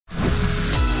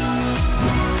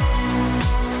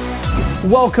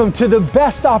Welcome to the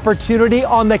best opportunity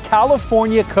on the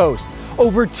California coast.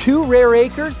 Over 2 rare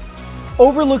acres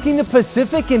overlooking the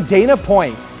Pacific in Dana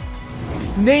Point.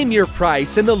 Name your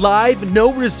price in the live,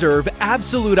 no reserve,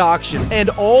 absolute auction,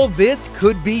 and all this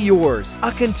could be yours.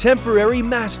 A contemporary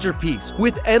masterpiece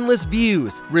with endless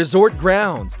views, resort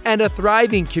grounds, and a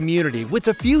thriving community with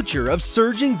a future of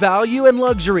surging value and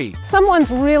luxury. Someone's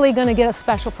really going to get a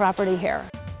special property here.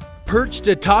 Perched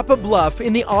atop a bluff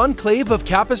in the enclave of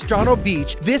Capistrano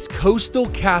Beach, this coastal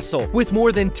castle with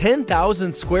more than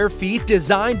 10,000 square feet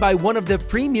designed by one of the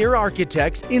premier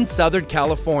architects in Southern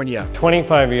California.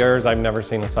 25 years, I've never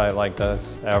seen a site like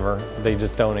this, ever. They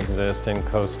just don't exist in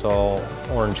coastal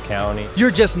Orange County. You're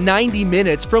just 90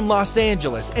 minutes from Los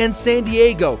Angeles and San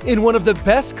Diego in one of the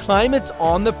best climates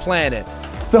on the planet.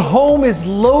 The home is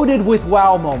loaded with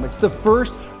wow moments, the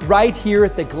first right here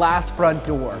at the glass front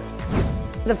door.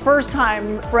 The first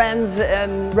time friends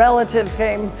and relatives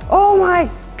came, oh my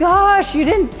gosh, you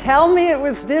didn't tell me it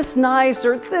was this nice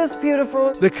or this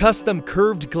beautiful. The custom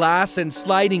curved glass and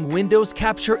sliding windows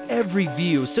capture every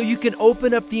view so you can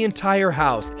open up the entire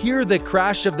house, hear the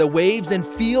crash of the waves, and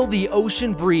feel the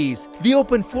ocean breeze. The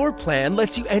open floor plan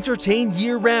lets you entertain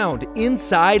year-round,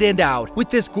 inside and out,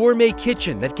 with this gourmet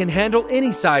kitchen that can handle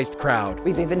any sized crowd.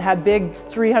 We've even had big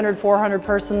 300, 400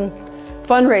 person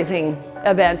fundraising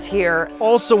events here.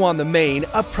 Also on the main,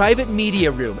 a private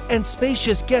media room and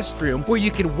spacious guest room where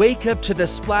you can wake up to the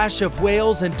splash of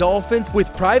whales and dolphins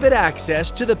with private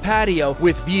access to the patio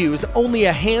with views only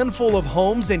a handful of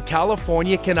homes in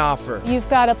California can offer. You've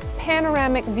got a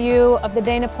panoramic view of the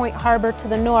Dana Point Harbor to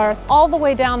the north, all the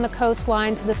way down the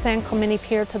coastline to the San Clemente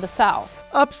Pier to the south.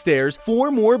 Upstairs, 4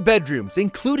 more bedrooms,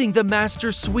 including the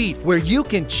master suite, where you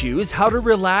can choose how to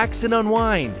relax and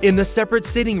unwind. In the separate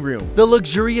sitting room, the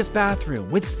luxurious bathroom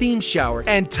with steam shower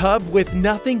and tub with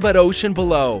nothing but ocean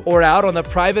below, or out on the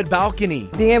private balcony.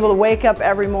 Being able to wake up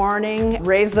every morning,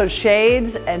 raise those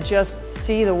shades, and just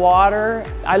see the water,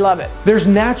 I love it. There's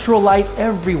natural light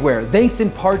everywhere, thanks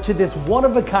in part to this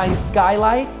one-of-a-kind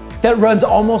skylight that runs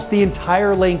almost the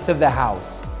entire length of the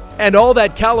house. And all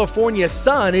that California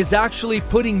sun is actually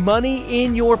putting money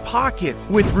in your pockets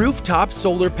with rooftop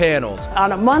solar panels.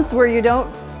 On a month where you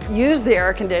don't use the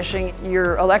air conditioning,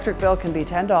 your electric bill can be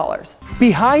 $10.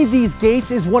 Behind these gates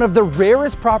is one of the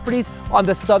rarest properties on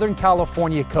the Southern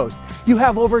California coast. You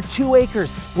have over 2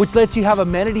 acres, which lets you have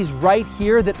amenities right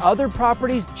here that other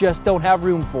properties just don't have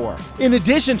room for. In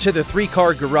addition to the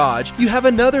 3-car garage, you have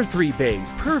another 3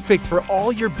 bays, perfect for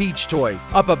all your beach toys.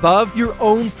 Up above, your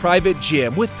own private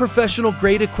gym with professional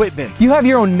grade equipment. You have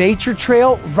your own nature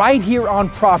trail right here on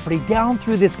property down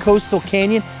through this coastal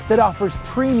canyon that offers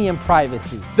premium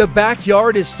privacy. The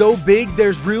backyard is so big,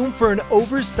 there's room for an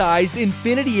oversized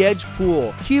infinity edge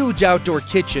pool, huge outdoor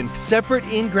kitchen, separate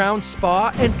in-ground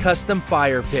spa, and custom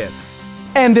fire pit.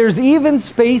 And there's even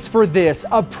space for this,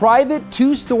 a private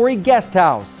 2-story guest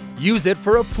house. Use it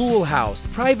for a pool house,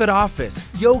 private office,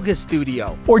 yoga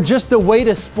studio, or just a way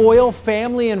to spoil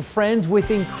family and friends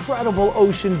with incredible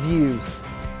ocean views.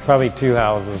 Probably 2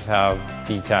 houses have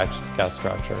detached guest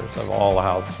structures of all the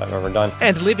houses I've ever done.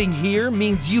 And living here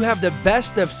means you have the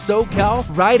best of SoCal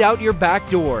right out your back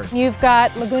door. You've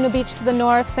got Laguna Beach to the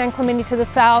north, San Clemente to the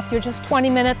south. You're just 20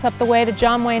 minutes up the way to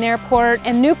John Wayne Airport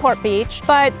and Newport Beach,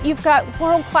 but you've got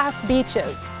world-class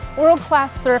beaches,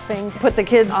 world-class surfing. Put the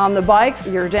kids on the bikes,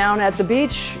 you're down at the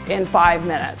beach in 5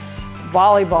 minutes.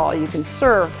 Volleyball, you can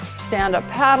surf, stand-up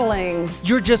paddling.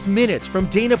 You're just minutes from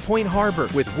Dana Point Harbor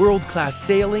with world-class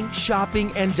sailing,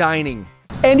 shopping, and dining.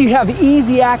 And you have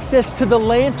easy access to the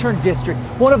Lantern District,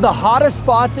 one of the hottest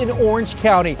spots in Orange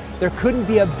County. There couldn't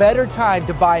be a better time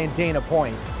to buy in Dana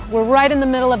Point. We're right in the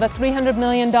middle of a $300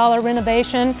 million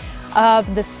renovation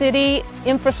of the city,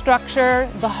 infrastructure,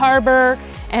 the harbor,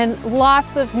 and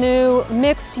lots of new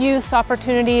mixed-use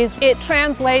opportunities. It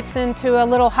translates into a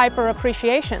little hyper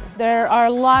appreciation. There are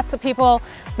lots of people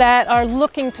that are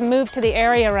looking to move to the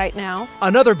area right now.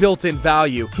 Another built-in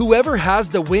value, whoever has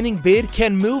the winning bid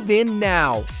can move in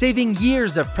now, saving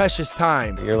years of precious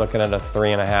time. You're looking at a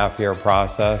 3.5-year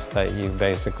process that you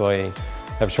basically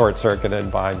have short-circuited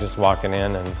by just walking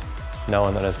in and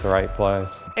knowing that it's the right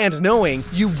place. And knowing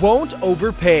you won't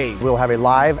overpay. We'll have a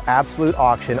live absolute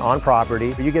auction on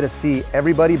property. You get to see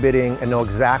everybody bidding and know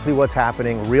exactly what's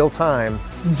happening real time.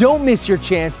 Don't miss your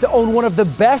chance to own one of the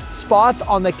best spots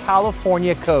on the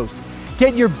California coast.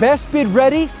 Get your best bid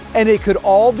ready and it could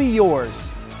all be yours.